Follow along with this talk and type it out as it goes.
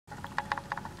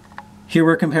Here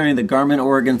we're comparing the Garmin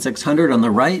Oregon 600 on the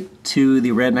right to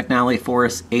the Rand McNally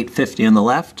Foris 850 on the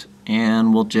left,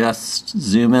 and we'll just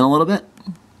zoom in a little bit.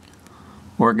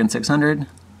 Oregon 600.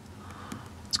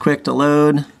 It's quick to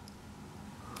load.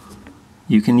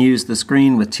 You can use the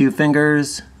screen with 2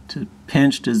 fingers to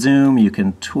pinch to zoom. You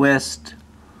can twist,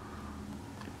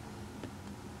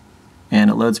 and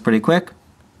it loads pretty quick.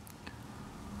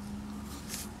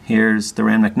 Here's the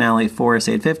Rand McNally Foris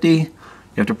 850.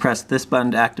 You have to press this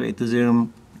button to activate the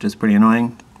zoom, which is pretty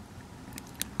annoying.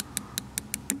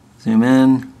 Zoom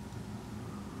in.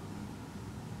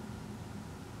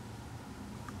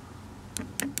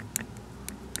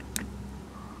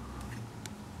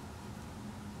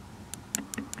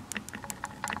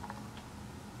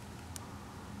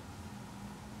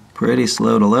 Pretty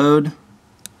slow to load.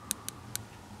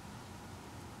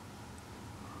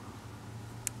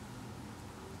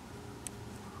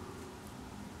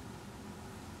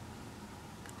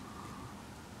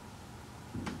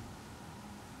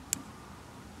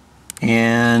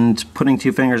 And putting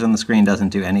 2 fingers on the screen doesn't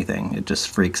do anything. It just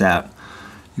freaks out.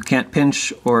 You can't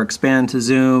pinch or expand to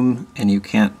zoom, and you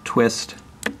can't twist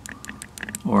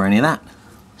or any of that.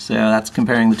 So that's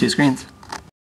comparing the 2 screens.